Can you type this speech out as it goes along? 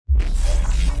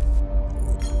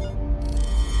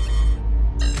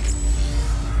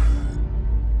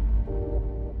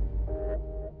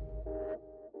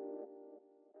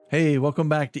Hey, welcome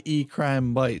back to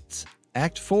E-Crime Bites.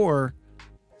 Act 4,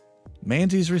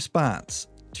 Manzi's response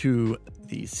to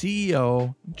the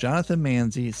CEO, Jonathan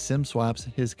Manzi, SIM swaps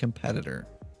his competitor.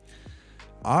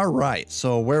 All right,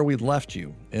 so where we left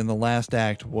you in the last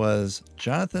act was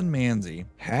Jonathan Manzi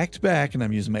hacked back, and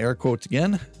I'm using my air quotes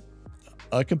again,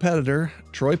 a competitor,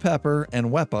 Troy Pepper and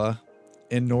Wepa,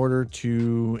 in order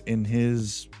to, in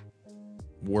his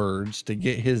words, to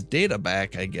get his data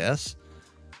back, I guess,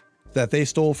 that they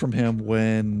stole from him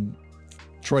when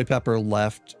Troy Pepper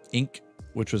left Inc.,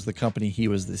 which was the company he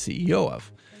was the CEO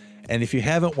of. And if you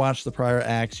haven't watched the prior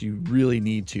acts, you really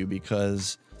need to,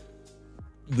 because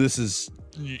there's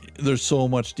so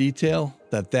much detail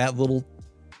that little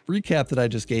recap that I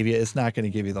just gave you is not going to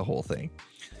give you the whole thing.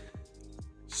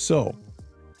 So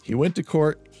he went to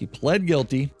court. He pled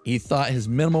guilty. He thought his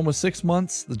minimum was 6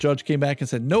 months. The judge came back and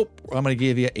said, nope, I'm going to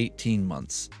give you 18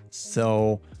 months.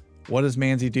 So what does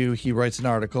Manzi do? He writes an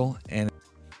article, and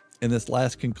in this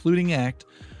last concluding act,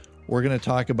 we're going to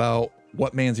talk about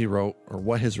what Manzi wrote, or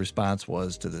what his response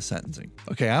was to the sentencing.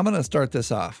 Okay, I'm going to start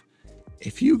this off.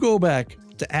 If you go back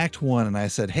to Act 1 and I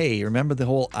said, hey, remember the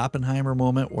whole Oppenheimer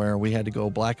moment where we had to go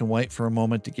black and white for a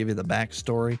moment to give you the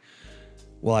backstory?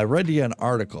 Well, I read you an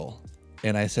article,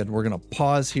 and I said, we're going to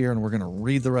pause here and we're going to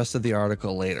read the rest of the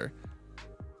article later.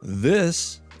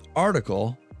 This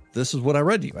article, this is what I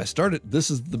read to you.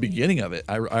 This is the beginning of it.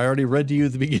 I already read to you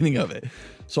the beginning of it.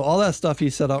 So all that stuff he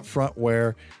said up front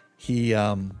where he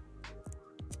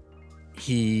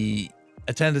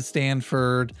attended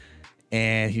Stanford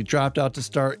and he dropped out to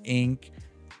start Inc.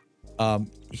 All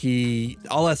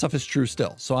that stuff is true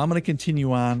still. So I'm going to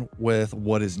continue on with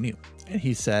what is new. And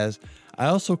he says, I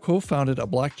also co-founded a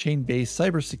blockchain-based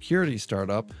cybersecurity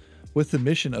startup with the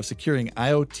mission of securing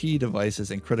IoT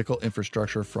devices and critical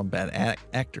infrastructure from bad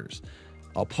actors.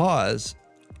 I'll pause.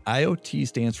 IoT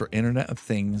stands for Internet of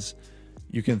Things.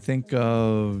 You can think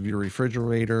of your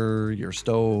refrigerator, your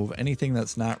stove, anything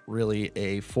that's not really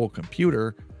a full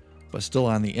computer, but still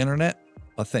on the internet,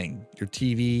 a thing. Your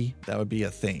TV, that would be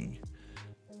a thing.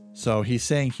 So he's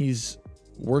saying he's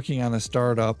working on a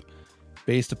startup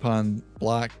based upon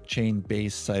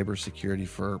blockchain-based cybersecurity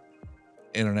for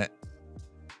Internet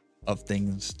of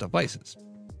Things devices.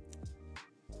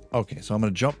 Okay, so I'm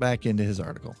going to jump back into his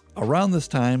article. Around this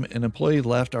time, an employee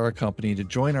left our company to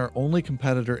join our only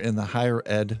competitor in the higher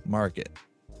ed market,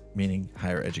 meaning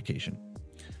higher education.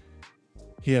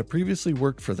 He had previously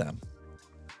worked for them.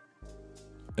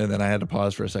 And then I had to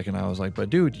pause for a second. I was like, but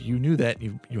dude, you knew that.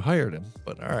 You hired him.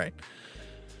 But all right.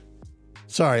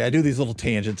 Sorry, I do these little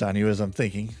tangents on you as I'm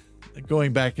thinking.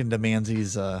 Going back into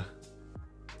Manzi's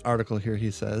article here, he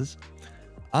says,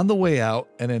 on the way out,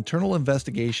 an internal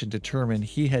investigation determined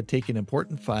he had taken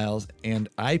important files and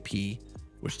IP,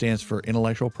 which stands for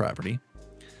intellectual property,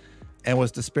 and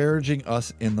was disparaging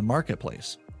us in the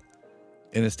marketplace.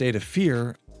 In a state of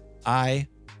fear, I,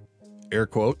 air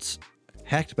quotes,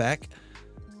 hacked back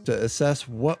to assess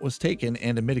what was taken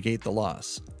and to mitigate the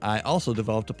loss. I also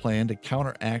developed a plan to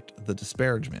counteract the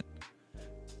disparagement.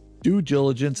 Due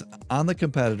diligence on the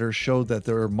competitor showed that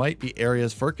there might be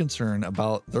areas for concern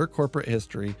about their corporate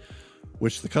history,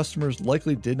 which the customers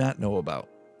likely did not know about.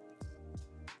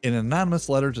 In an anonymous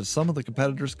letter to some of the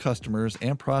competitor's customers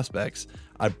and prospects,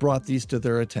 I brought these to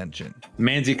their attention.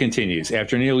 Manzi continues,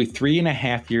 after nearly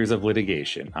 3.5 years of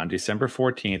litigation, on December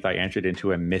 14th, I entered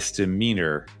into a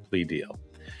misdemeanor plea deal.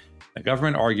 The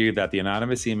government argued that the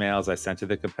anonymous emails I sent to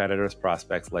the competitor's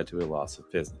prospects led to a loss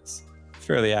of business.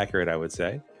 Fairly accurate, I would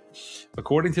say.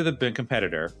 According to the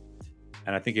competitor,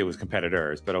 and I think it was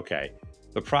competitors, but okay,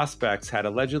 the prospects had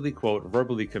allegedly, quote,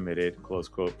 verbally committed, close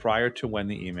quote, prior to when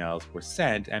the emails were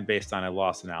sent, and based on a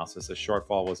loss analysis, the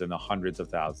shortfall was in the hundreds of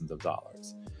thousands of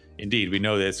dollars. Indeed, we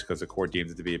know this because the court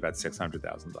deems it to be about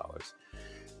 $600,000.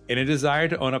 In a desire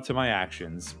to own up to my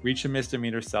actions, reach a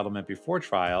misdemeanor settlement before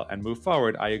trial, and move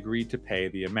forward, I agreed to pay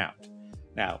the amount.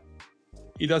 Now,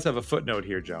 he does have a footnote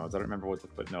here, Jones. I don't remember what the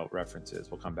footnote reference is.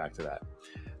 We'll come back to that.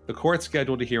 The court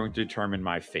scheduled a hearing to determine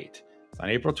my fate. On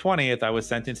April 20th, I was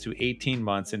sentenced to 18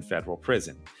 months in federal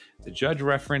prison. The judge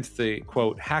referenced the,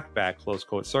 quote, hackback, close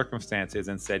quote, circumstances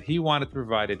and said he wanted to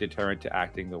provide a deterrent to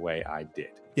acting the way I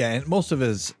did. Yeah, and most of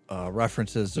his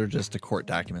references are just to court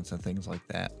documents and things like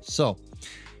that. So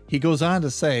he goes on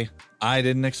to say, I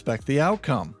didn't expect the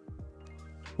outcome.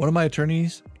 One of my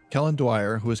attorneys, Kellen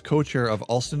Dwyer, who is co-chair of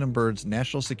Alston & Bird's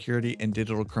National Security and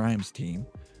Digital Crimes team,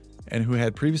 and who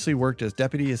had previously worked as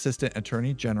Deputy Assistant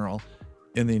Attorney General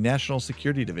in the National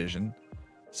Security Division,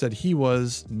 said he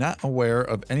was not aware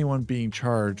of anyone being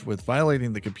charged with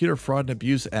violating the Computer Fraud and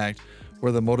Abuse Act,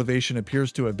 where the motivation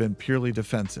appears to have been purely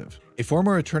defensive. A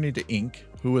former attorney to Inc.,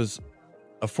 who was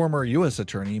a former U.S.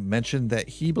 attorney, mentioned that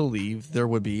he believed there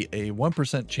would be a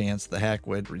 1% chance the hack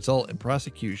would result in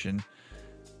prosecution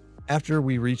after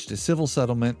we reached a civil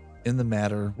settlement in the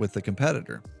matter with the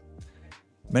competitor.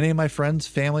 Many of my friends,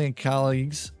 family, and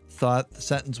colleagues thought the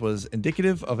sentence was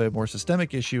indicative of a more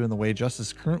systemic issue in the way justice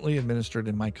is currently administered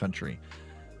in my country.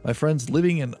 My friends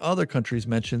living in other countries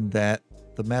mentioned that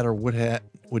the matter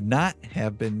would not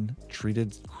have been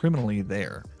treated criminally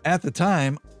there. At the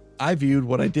time, I viewed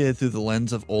what I did through the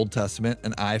lens of Old Testament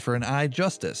and eye for an eye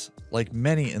justice. Like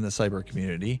many in the cyber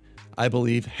community, I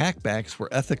believe hackbacks were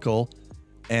ethical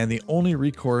and the only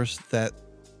recourse that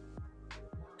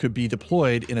could be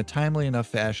deployed in a timely enough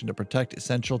fashion to protect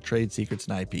essential trade secrets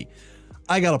and IP.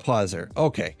 I got to pause there.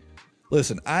 Okay.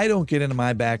 Listen, I don't get into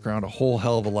my background a whole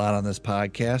hell of a lot on this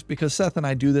podcast because Seth and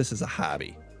I do this as a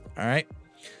hobby. All right.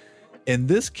 In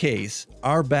this case,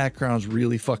 our backgrounds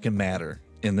really fucking matter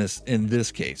in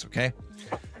this case. Okay.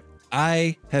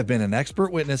 I have been an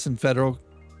expert witness in federal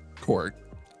court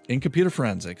in computer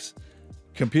forensics.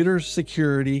 Computer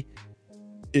security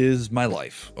is my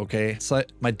life. Okay. So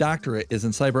my doctorate is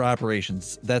in cyber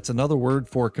operations. That's another word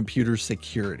for computer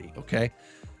security. Okay.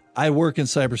 I work in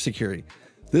cybersecurity.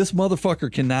 This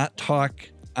motherfucker cannot talk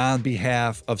on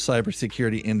behalf of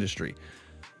cybersecurity industry.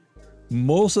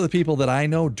 Most of the people that I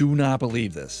know do not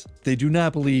believe this. They do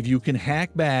not believe you can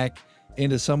hack back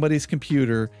into somebody's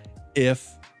computer if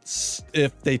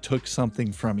they took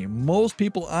something from you. Most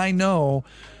people I know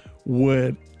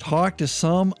would talk to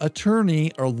some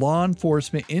attorney or law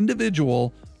enforcement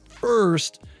individual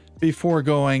first before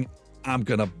going, I'm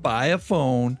going to buy a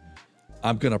phone.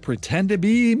 I'm going to pretend to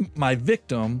be my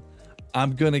victim.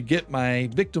 I'm going to get my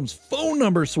victim's phone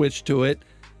number switched to it.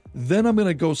 Then I'm going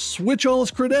to go switch all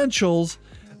his credentials.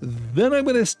 Then I'm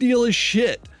going to steal his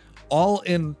shit, all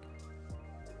in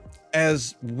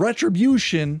as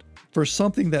retribution for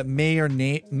something that may or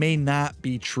may not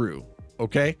be true.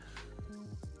 Okay.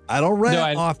 I don't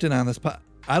rant often on this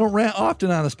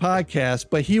podcast,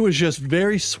 but he was just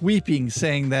very sweeping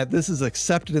saying that this is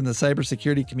accepted in the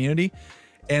cybersecurity community.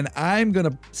 And I'm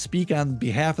going to speak on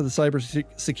behalf of the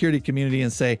cybersecurity community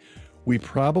and say, we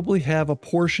probably have a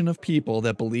portion of people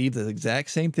that believe the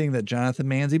exact same thing that Jonathan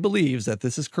Manzi believes, that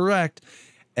this is correct.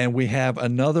 And we have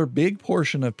another big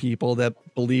portion of people that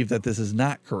believe that this is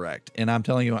not correct. And I'm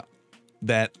telling you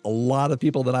that a lot of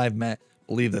people that I've met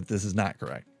believe that this is not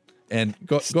correct. And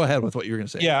go ahead with what you were going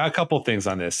to say. Yeah, a couple of things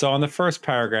on this. So on the first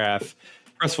paragraph,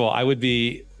 first of all, I would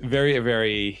be very,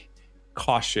 very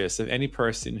cautious of any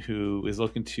person who is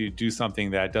looking to do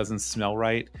something that doesn't smell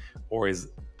right or is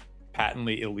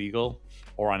patently illegal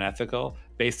or unethical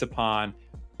based upon,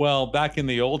 well, back in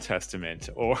the Old Testament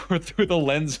or through the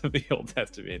lens of the Old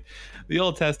Testament. The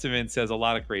Old Testament says a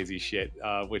lot of crazy shit,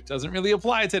 which doesn't really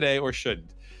apply today or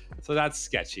shouldn't. So that's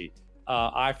sketchy.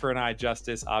 Eye for an eye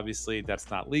justice, obviously that's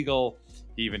not legal.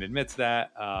 He even admits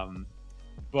that.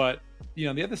 But, you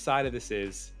know, the other side of this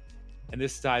is, and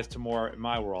this ties to more in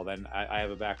my world, and I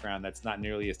have a background that's not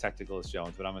nearly as technical as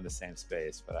Jones, but I'm in the same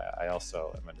space. But I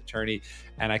also am an attorney,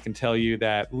 and I can tell you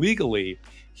that legally,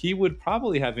 he would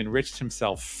probably have enriched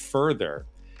himself further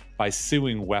by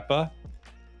suing WEPA,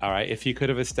 all right, if he could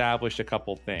have established a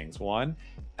couple things. One,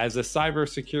 as a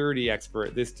cybersecurity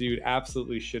expert, this dude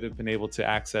absolutely should have been able to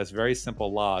access very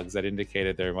simple logs that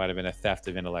indicated there might have been a theft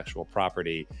of intellectual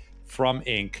property from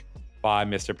Inc. by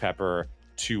Mr. Pepper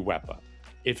to WEPA.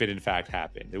 If it in fact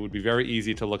happened, it would be very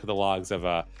easy to look at the logs of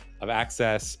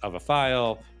access of a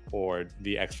file, or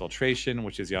the exfiltration,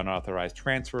 which is the unauthorized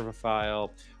transfer of a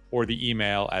file, or the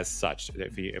email as such,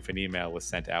 if an email was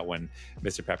sent out when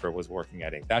Mr. Pepper was working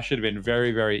at Inc. That should have been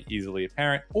very, very easily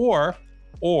apparent. Or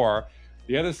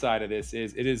the other side of this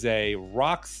is it is a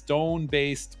rock stone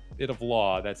based bit of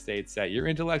law that states that your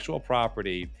intellectual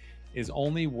property is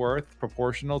only worth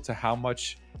proportional to how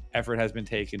much effort has been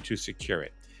taken to secure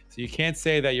it. So you can't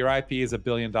say that your IP is $1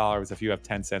 billion if you have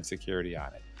 10-cent security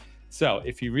on it. So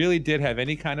if you really did have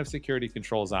any kind of security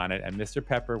controls on it, and Mr.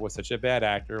 Pepper was such a bad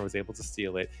actor and was able to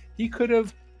steal it, he could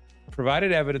have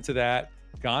provided evidence of that,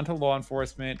 gone to law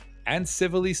enforcement, and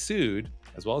civilly sued,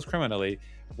 as well as criminally,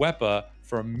 WEPA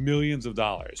for millions of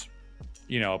dollars.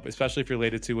 You know, especially if you're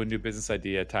related to a new business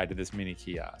idea tied to this mini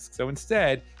kiosk. So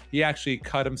instead, he actually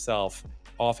cut himself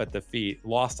off at the feet,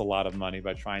 lost a lot of money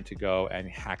by trying to go and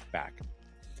hack back.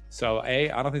 So A,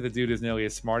 I don't think the dude is nearly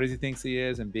as smart as he thinks he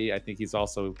is. And B, I think he's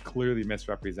also clearly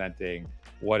misrepresenting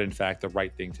what, in fact, the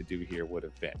right thing to do here would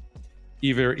have been,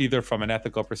 either from an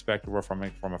ethical perspective or from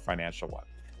a financial one.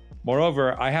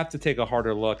 Moreover, I have to take a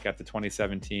harder look at the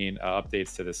 2017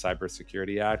 updates to the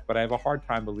Cybersecurity Act, but I have a hard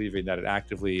time believing that it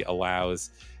actively allows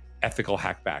ethical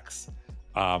hackbacks.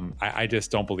 I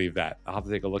just don't believe that. I'll have to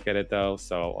take a look at it though.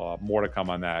 So more to come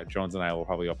on that. Jones and I will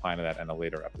probably opine on that in a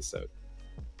later episode.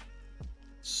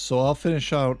 So I'll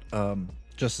finish out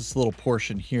just this little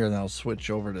portion here, and I'll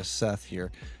switch over to Seth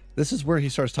here. This is where he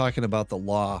starts talking about the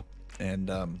law,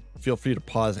 and feel free to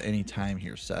pause any time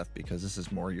here, Seth, because this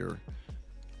is more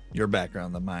your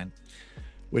background than mine.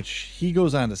 Which he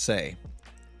goes on to say,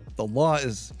 the law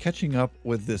is catching up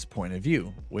with this point of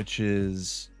view, which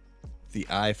is the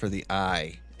eye for the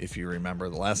eye. If you remember,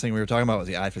 the last thing we were talking about was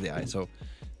the eye for the eye. So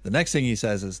the next thing he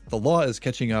says is the law is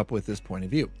catching up with this point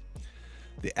of view.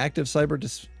 The Active Cyber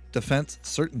Defense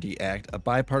Certainty Act, a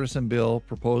bipartisan bill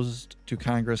proposed to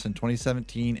Congress in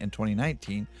 2017 and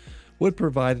 2019, would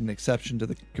provide an exception to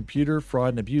the Computer Fraud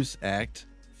and Abuse Act,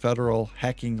 federal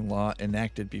hacking law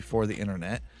enacted before the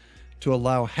internet, to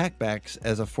allow hackbacks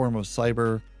as a form of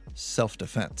cyber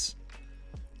self-defense.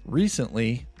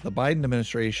 Recently, the Biden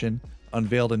administration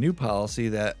unveiled a new policy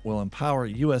that will empower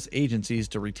U.S. agencies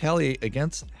to retaliate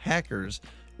against hackers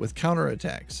with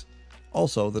counterattacks.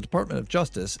 Also, the Department of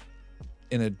Justice,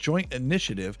 in a joint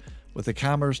initiative with the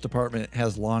Commerce Department,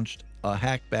 has launched a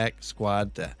hackback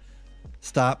squad to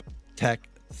stop tech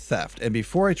theft. And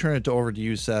before I turn it over to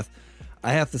you, Seth,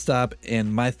 I have to stop,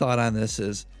 and my thought on this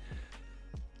is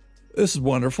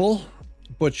wonderful,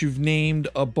 but you've named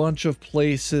a bunch of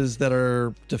places that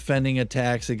are defending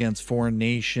attacks against foreign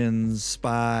nations,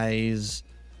 spies,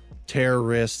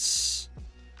 terrorists,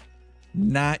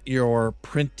 not your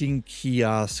printing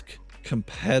kiosk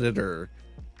competitor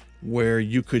where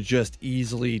you could just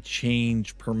easily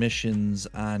change permissions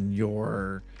on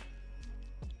your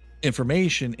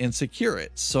information and secure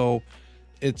it. So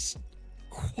it's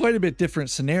quite a bit different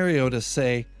scenario to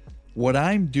say what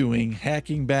I'm doing,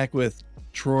 hacking back with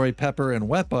Troy, Pepper, and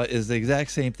WEPA, is the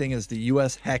exact same thing as the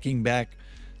U.S. hacking back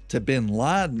to bin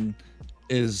Laden.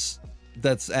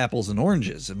 That's apples and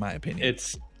oranges, in my opinion.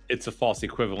 It's a false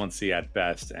equivalency at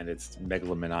best, and it's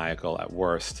megalomaniacal at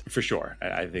worst, for sure.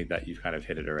 I think that you've kind of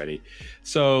hit it already.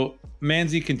 So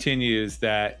Manzi continues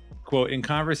that, quote, in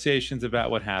conversations about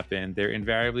what happened, there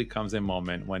invariably comes a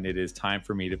moment when it is time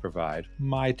for me to provide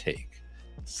my take.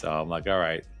 So I'm like, all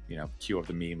right, cue up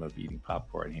the meme of eating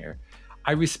popcorn here.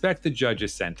 I respect the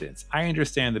judge's sentence. I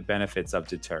understand the benefits of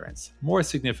deterrence. More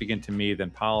significant to me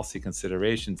than policy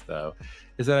considerations, though,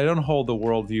 is that I don't hold the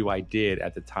worldview I did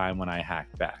at the time when I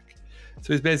hacked back.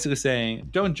 So he's basically saying,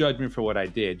 don't judge me for what I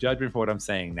did, judge me for what I'm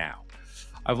saying now.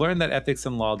 I've learned that ethics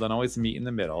and law don't always meet in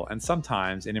the middle, and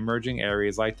sometimes in emerging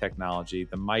areas like technology,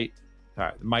 they might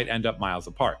end up miles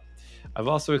apart. I've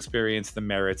also experienced the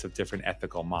merits of different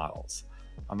ethical models.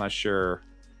 I'm not sure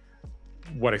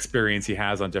what experience he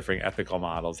has on different ethical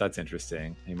models. That's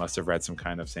interesting. He must have read some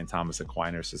kind of St. Thomas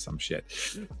Aquinas or some shit.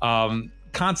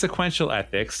 Consequential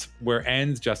ethics, where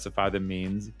ends justify the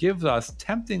means, gives us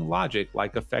tempting logic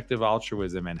like effective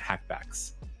altruism and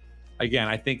hackbacks. Again,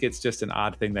 I think it's just an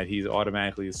odd thing that he's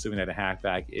automatically assuming that a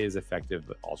hackback is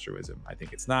effective altruism. I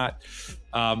think it's not.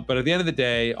 But at the end of the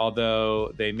day,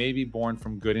 although they may be born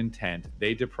from good intent,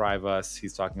 they deprive us,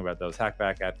 he's talking about those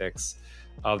hackback ethics,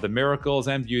 of the miracles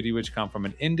and beauty which come from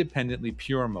an independently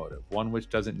pure motive, one which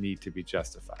doesn't need to be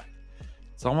justified.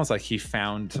 It's almost like he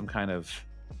found some kind of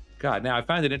God. Now, I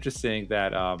find it interesting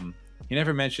that he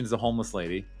never mentions the homeless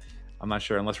lady. I'm not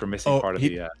sure, unless we're missing part of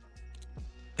the...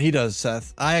 He does,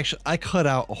 Seth. I cut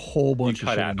out a whole bunch of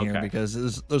shit in here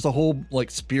because there's a whole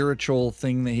like spiritual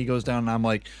thing that he goes down, and I'm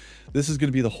like, this is going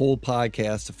to be the whole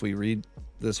podcast if we read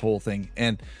this whole thing.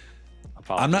 And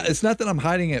I'm not. It's not that I'm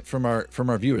hiding it from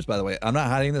our viewers. By the way, I'm not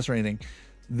hiding this or anything.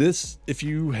 This, if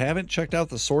you haven't checked out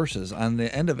the sources on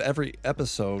the end of every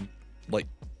episode, like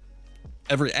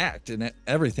every act and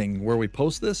everything where we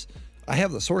post this, I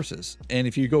have the sources. And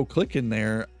if you go click in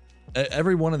there,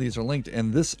 every one of these are linked.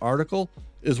 And this article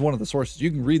is one of the sources.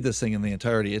 You can read this thing in the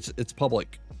entirety. It's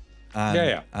public on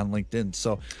LinkedIn.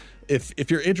 So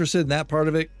if you're interested in that part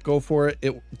of it, go for it.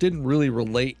 It didn't really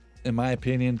relate, in my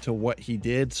opinion, to what he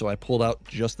did, so I pulled out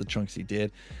just the chunks he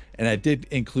did, and I did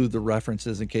include the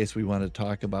references in case we want to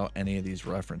talk about any of these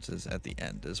references at the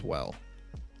end as well.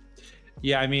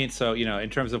 Yeah, I mean, so in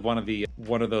terms of one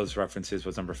of those references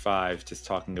was number 5, just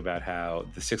talking about how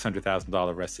the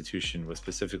 $600,000 restitution was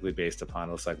specifically based upon,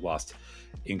 it looks like, lost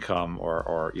income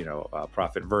or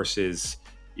profit versus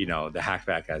the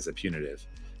hackback as a punitive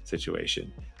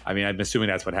situation. I mean, I'm assuming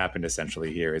that's what happened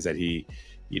essentially here, is that he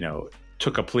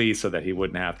took a plea so that he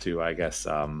wouldn't have to, I guess,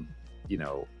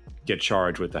 get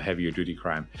charged with a heavier duty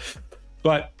crime.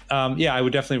 But I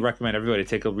would definitely recommend everybody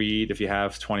take a read if you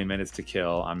have 20 minutes to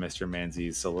kill on Mr.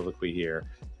 Manzi's soliloquy here.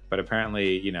 But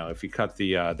apparently, if you cut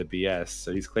the BS,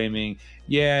 so he's claiming,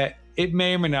 it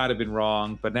may or may not have been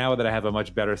wrong, but now that I have a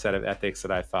much better set of ethics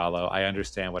that I follow, I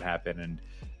understand what happened,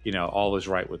 and all is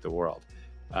right with the world.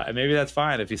 And maybe that's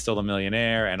fine if he's still a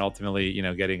millionaire, and ultimately,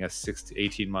 getting a 6 to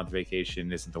 18-month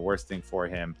vacation isn't the worst thing for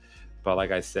him. But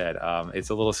like I said, it's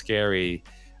a little scary.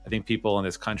 I think people in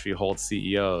this country hold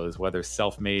CEOs, whether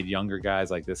self-made younger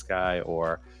guys like this guy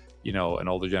or an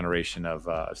older generation of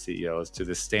CEOs, to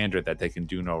the standard that they can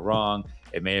do no wrong.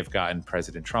 It may have gotten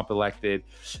President Trump elected,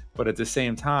 but at the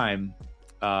same time,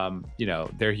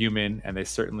 they're human, and they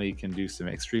certainly can do some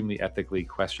extremely ethically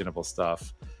questionable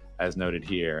stuff, as noted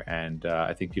here. And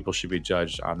I think people should be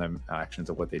judged on the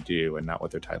actions of what they do and not what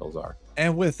their titles are.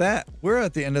 And with that, we're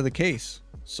at the end of the case.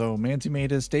 So Manzi made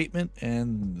his statement,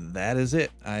 and that is it.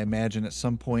 I imagine at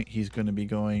some point he's going to be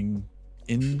going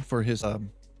in for his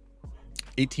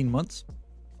 18 months.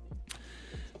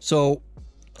 So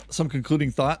some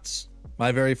concluding thoughts.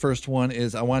 My very first one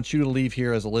is, I want you to leave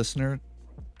here as a listener,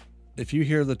 if you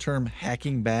hear the term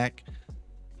hacking back,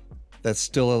 that's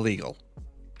still illegal.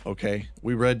 Okay.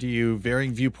 We read to you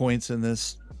varying viewpoints in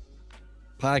this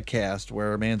podcast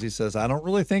where Manzi says, I don't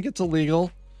really think it's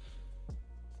illegal,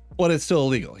 but it's still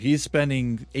illegal. He's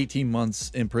spending 18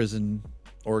 months in prison,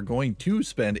 or going to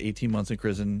spend 18 months in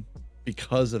prison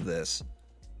because of this.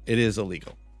 It is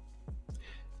illegal.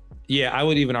 Yeah, I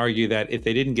would even argue that if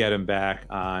they didn't get him back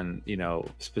on,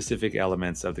 specific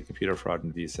elements of the Computer Fraud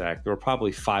and Abuse Act, there were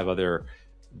probably 5 other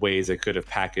ways they could have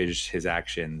packaged his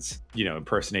actions,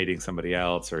 impersonating somebody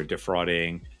else or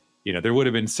defrauding. There would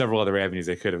have been several other avenues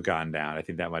they could have gone down. I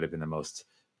think that might have been the most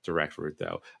direct route,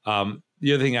 though.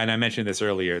 The other thing, and I mentioned this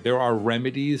earlier, there are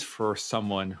remedies for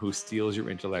someone who steals your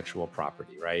intellectual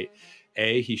property, right?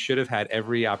 He should have had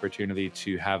every opportunity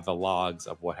to have the logs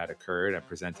of what had occurred and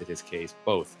presented his case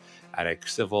both at a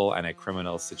civil and a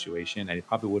criminal situation, and he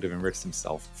probably would have enriched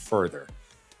himself further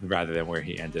rather than where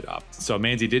he ended up. So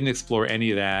Manzi didn't explore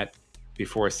any of that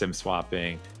before SIM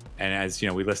swapping. And as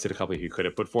we listed a couple, he could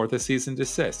have put forth a cease and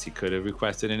desist. He could have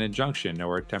requested an injunction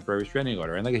or a temporary restraining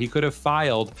order. And he could have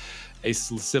filed a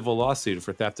civil lawsuit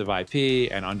for theft of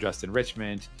IP and unjust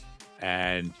enrichment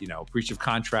and, breach of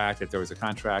contract. If there was a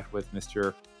contract with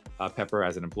Mr. Pepper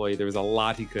as an employee, there was a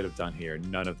lot he could have done here.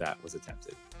 None of that was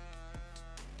attempted.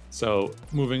 So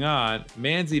moving on,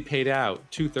 Manzi paid out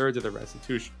 2/3 of the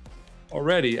restitution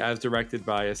already as directed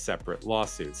by a separate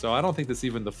lawsuit. So I don't think that's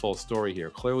even the full story here.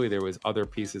 Clearly there was other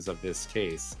pieces of this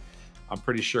case. I'm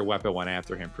pretty sure WEPA went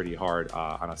after him pretty hard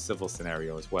on a civil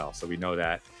scenario as well. So we know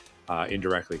that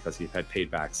indirectly because he had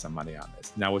paid back some money on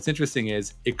this. Now what's interesting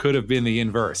is it could have been the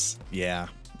inverse. Yeah,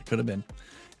 it could have been.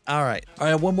 All right. I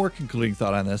have one more concluding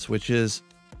thought on this, which is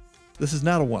this is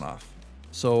not a one-off.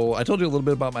 So I told you a little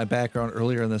bit about my background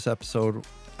earlier in this episode.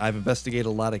 I've investigated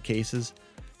a lot of cases.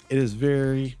 It is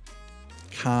very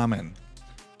common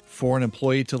for an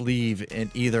employee to leave and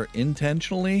either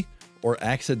intentionally or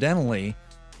accidentally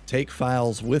take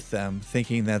files with them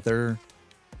thinking that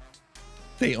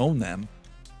they own them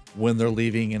when they're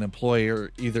leaving an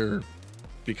employer, either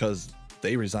because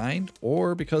they resigned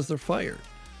or because they're fired.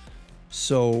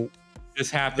 So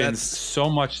this happens so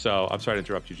much so. I'm sorry to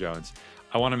interrupt you, Jones.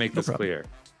 I want to make this clear.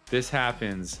 This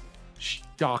happens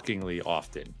shockingly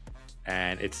often.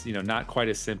 And it's, not quite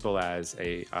as simple as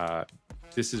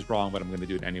this is wrong, but I'm going to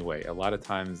do it anyway. A lot of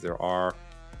times there are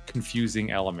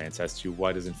confusing elements as to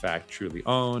what is in fact truly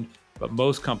owned, but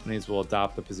most companies will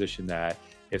adopt the position that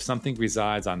if something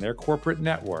resides on their corporate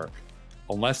network,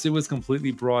 unless it was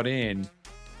completely brought in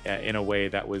a way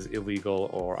that was illegal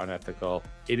or unethical,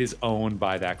 it is owned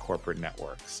by that corporate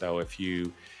network. So if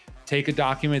you take a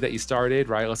document that you started,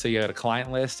 right? Let's say you had a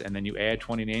client list and then you add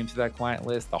 20 names to that client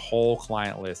list, the whole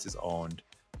client list is owned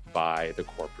by the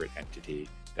corporate entity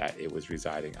that it was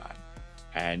residing on.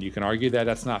 And you can argue that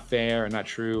that's not fair and not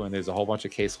true, and there's a whole bunch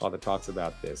of case law that talks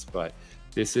about this, but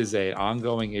this is an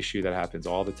ongoing issue that happens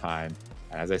all the time.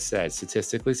 And as I said,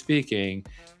 statistically speaking,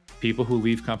 people who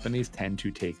leave companies tend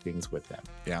to take things with them.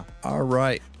 Yeah. All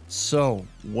right. So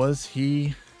was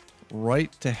he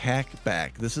right to hack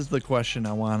back? This is the question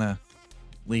I want to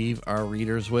leave our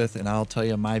readers with, and I'll tell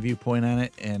you my viewpoint on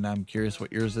it, and I'm curious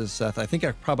what yours is, Seth. I think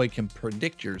I probably can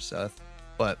predict yours, Seth,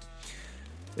 but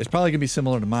it's probably gonna be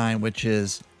similar to mine, which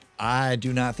is I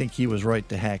do not think he was right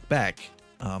to hack back.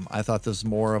 I thought this was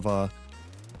more of a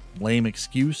lame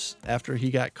excuse after he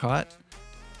got caught.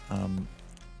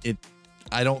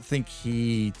 I don't think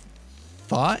he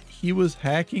thought he was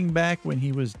hacking back when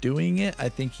he was doing it. I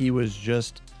think it was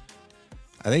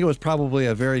probably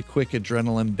a very quick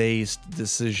adrenaline-based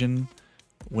decision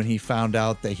when he found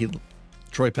out that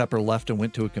Troy Pepper left and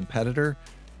went to a competitor,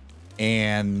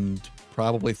 and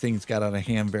probably things got out of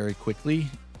hand very quickly.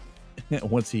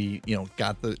 once he,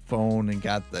 got the phone and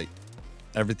got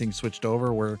everything switched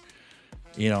over, where,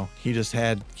 he just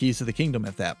had keys to the kingdom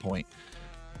at that point.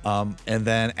 And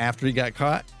then after he got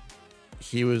caught,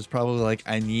 he was probably like,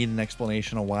 I need an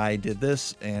explanation of why I did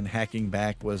this. And hacking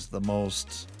back was the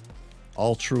most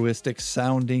altruistic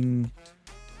sounding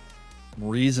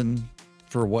reason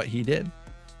for what he did,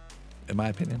 in my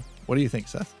opinion. What do you think,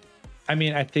 Seth? I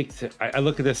mean, I think I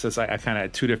look at this as I kind of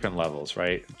at two different levels,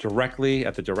 right? Directly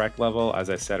at the direct level, as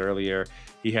I said earlier,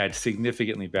 he had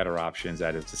significantly better options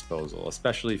at his disposal,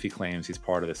 especially if he claims he's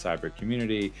part of the cyber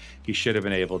community. He should have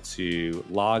been able to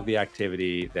log the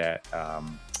activity that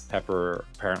Pepper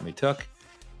apparently took,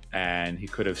 and he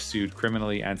could have sued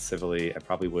criminally and civilly and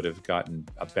probably would have gotten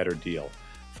a better deal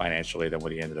financially than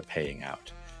what he ended up paying out.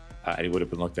 And he would have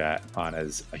been looked upon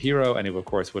as a hero, and he, of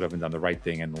course, would have done the right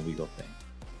thing and the legal thing.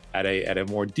 At a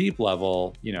more deep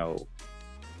level,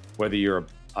 whether you're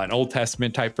an Old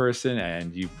Testament type person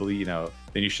and you believe,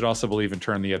 then you should also believe in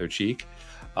turn the other cheek.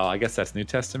 I guess that's New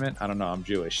Testament. I don't know. I'm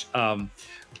Jewish.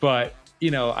 But,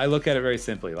 I look at it very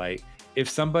simply. Like, if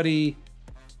somebody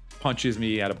punches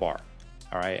me at a bar,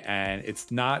 all right, and it's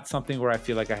not something where I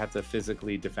feel like I have to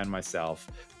physically defend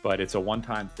myself, but it's a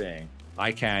one-time thing,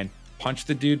 I can punch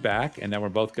the dude back, and then we're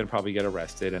both going to probably get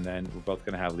arrested, and then we're both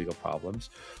going to have legal problems.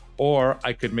 Or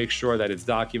I could make sure that it's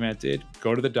documented,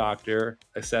 go to the doctor,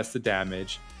 assess the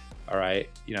damage, all right,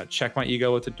 check my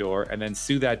ego at the door, and then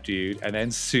sue that dude, and then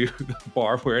sue the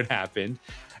bar where it happened.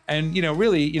 And,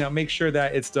 really, make sure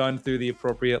that it's done through the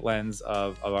appropriate lens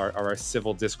of our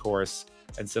civil discourse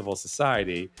and civil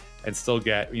society, and still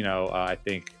get, I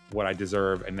think, what I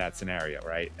deserve in that scenario,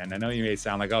 right? And I know you may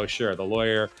sound like, oh, sure, the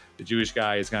lawyer, the Jewish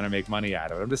guy is going to make money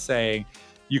out of it. I'm just saying,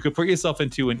 you could put yourself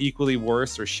into an equally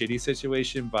worse or shitty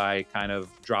situation by kind of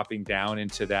dropping down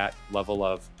into that level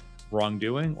of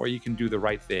wrongdoing, or you can do the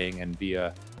right thing and be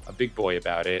a big boy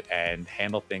about it and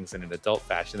handle things in an adult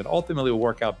fashion that ultimately will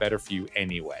work out better for you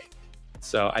anyway.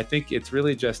 So I think it's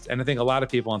really just, and I think a lot of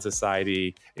people in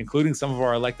society, including some of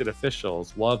our elected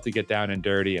officials, love to get down and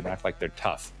dirty and act like they're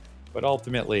tough. But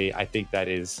ultimately, I think that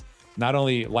is not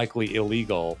only likely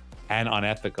illegal and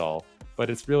unethical, but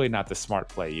it's really not the smart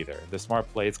play either. The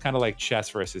smart play, it's kind of like chess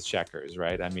versus checkers,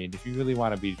 right? I mean, if you really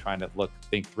want to be trying to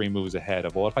think 3 moves ahead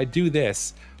of, well, if I do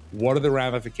this, what are the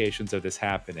ramifications of this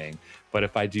happening? But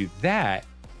if I do that,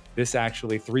 this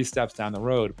actually 3 steps down the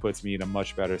road puts me in a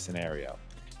much better scenario.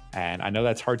 And I know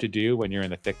that's hard to do when you're in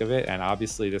the thick of it. And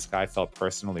obviously this guy felt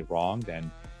personally wronged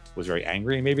and was very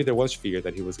angry. And maybe there was fear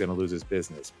that he was going to lose his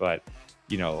business. But,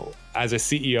 as a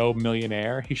CEO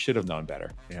millionaire, he should have known better.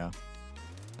 Yeah.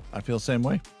 I feel the same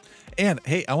way. And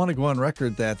hey, I want to go on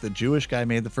record that the Jewish guy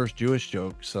made the first Jewish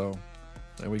joke. So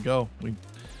there we go.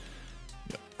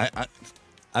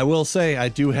 I will say I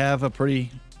do have a pretty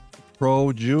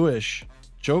pro-Jewish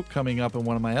joke coming up in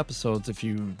one of my episodes. If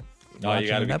you you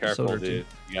got to be careful, dude.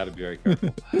 You got to be very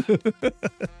careful.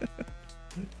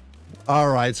 All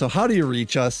right. So how do you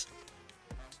reach us?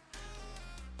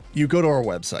 You go to our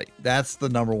website. That's the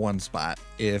number one spot.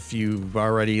 If you've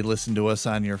already listened to us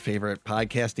on your favorite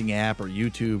podcasting app or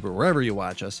YouTube or wherever you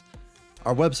watch us,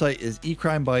 our website is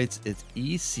eCrime Bites. It's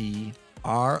ECRIMEBY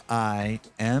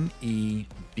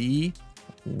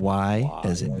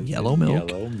as in yellow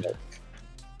milk.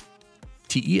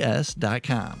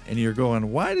 TES.com. And you're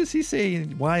going, why does he say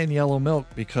why in yellow milk?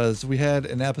 Because we had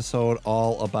an episode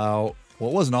all about, well,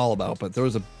 it wasn't all about, but there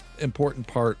was an important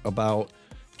part about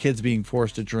kids being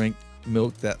forced to drink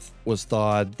milk that was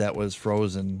thawed, that was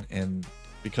frozen, and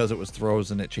because it was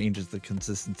frozen, it changes the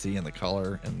consistency and the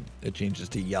color, and it changes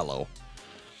to yellow.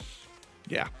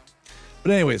 Yeah.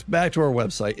 But anyways, back to our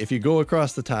website. If you go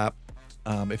across the top,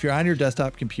 if you're on your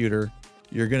desktop computer,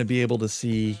 you're going to be able to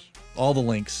see all the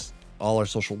links, all our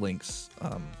social links.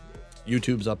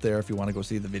 YouTube's up there if you want to go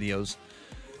see the videos.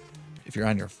 If you're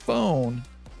on your phone,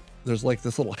 there's like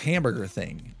this little hamburger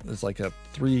thing. There's like a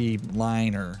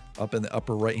 3-liner up in the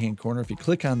upper right-hand corner. If you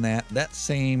click on that, that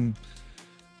same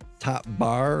top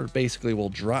bar basically will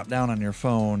drop down on your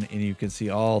phone and you can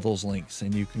see all those links.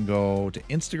 And you can go to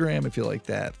Instagram if you like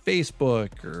that,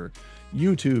 Facebook or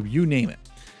YouTube, you name it.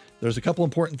 There's a couple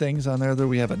important things on there.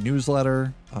 We have a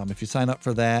newsletter. If you sign up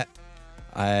for that,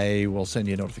 I will send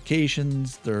you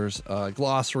notifications. There's a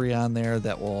glossary on there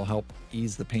that will help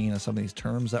ease the pain of some of these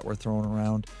terms that we're throwing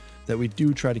around that we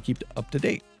do try to keep up to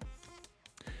date.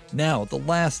 Now, the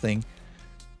last thing,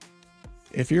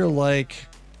 if you're like,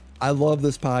 I love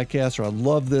this podcast or I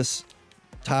love this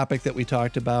topic that we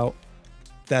talked about,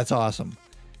 that's awesome.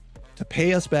 To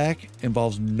pay us back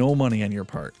involves no money on your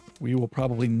part. We will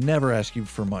probably never ask you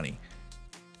for money.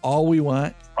 All we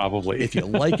want, probably, if you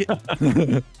like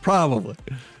it, probably.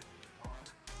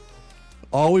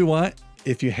 All we want,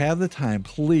 if you have the time,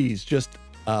 please just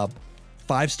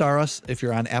 5-star us if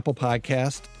you're on Apple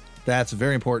Podcast. That's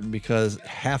very important because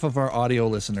half of our audio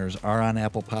listeners are on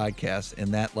Apple Podcasts,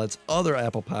 and that lets other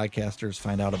Apple podcasters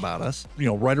find out about us.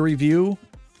 Write a review.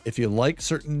 If you like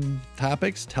certain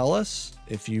topics, tell us.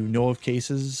 If you know of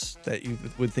cases that you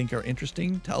would think are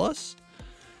interesting, tell us.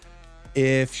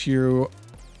 If you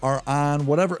are on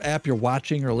whatever app you're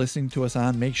watching or listening to us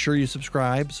on, make sure you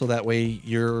subscribe so that way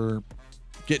you're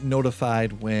getting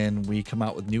notified when we come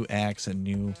out with new acts and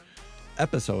new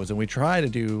episodes. And we try to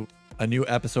do a new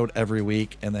episode every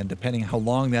week, and then depending how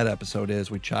long that episode is,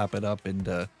 we chop it up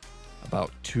into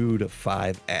about 2 to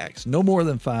 5 acts. No more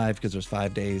than 5 because there's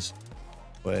 5 days,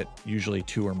 but usually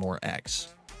 2 or more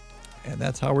acts. And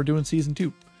that's how we're doing season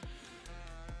 2.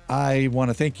 I want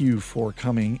to thank you for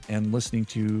coming and listening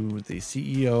to the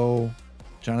CEO,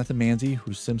 Jonathan Manzi,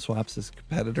 who's SimSwap's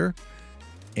competitor.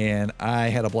 And I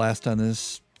had a blast on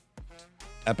this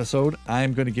episode.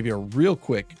 I'm going to give you a real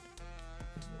quick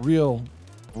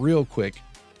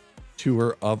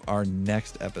tour of our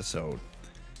next episode.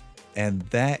 And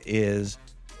that is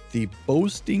the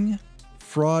boasting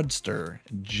fraudster,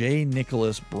 J.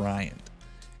 Nicholas Bryant.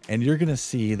 And you're going to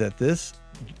see that this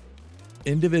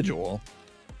individual,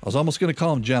 I was almost going to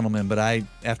call him gentleman, but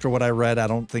after what I read, I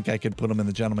don't think I could put him in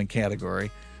the gentleman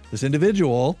category. This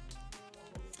individual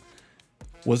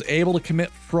was able to commit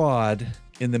fraud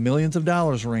in the millions of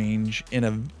dollars range in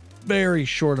a very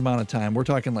short amount of time. We're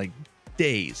talking like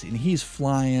days, and he's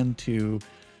flying to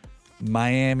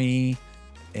Miami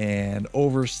and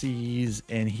overseas,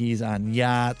 and he's on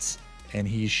yachts, and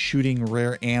he's shooting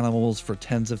rare animals for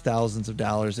tens of thousands of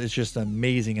dollars. It's just an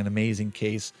amazing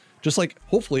case, just like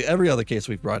hopefully every other case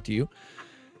we've brought to you.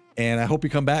 And I hope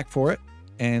you come back for it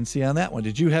and see on that one.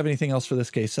 Did you have anything else for this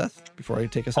case, Seth, before I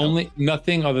take us out?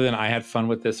 Nothing other than I had fun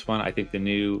with this one. I think the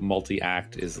new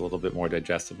multi-act is a little bit more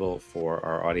digestible for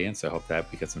our audience. I hope that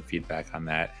we get some feedback on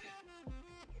that.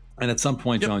 And at some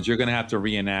point, Jones, you're going to have to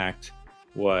reenact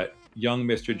what young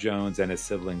Mr. Jones and his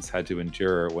siblings had to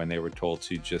endure when they were told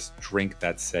to just drink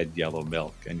that said yellow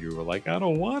milk. And you were like, I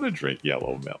don't want to drink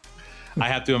yellow milk. I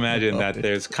have to imagine that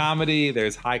there's comedy,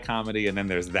 there's high comedy, and then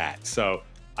there's that. So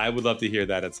I would love to hear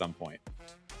that at some point.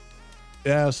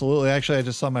 Yeah, absolutely. Actually, I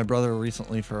just saw my brother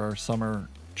recently for our summer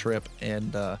trip,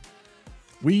 and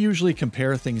we usually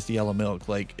compare things to yellow milk.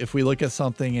 Like if we look at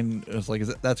something and it's like,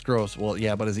 that's gross. Well,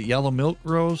 yeah, but is it yellow milk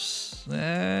gross?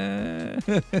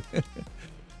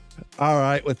 All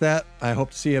right. With that, I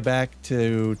hope to see you back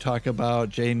to talk about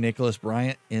J. Nicholas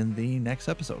Bryant in the next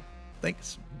episode.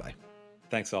 Thanks. Bye.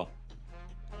 Thanks all.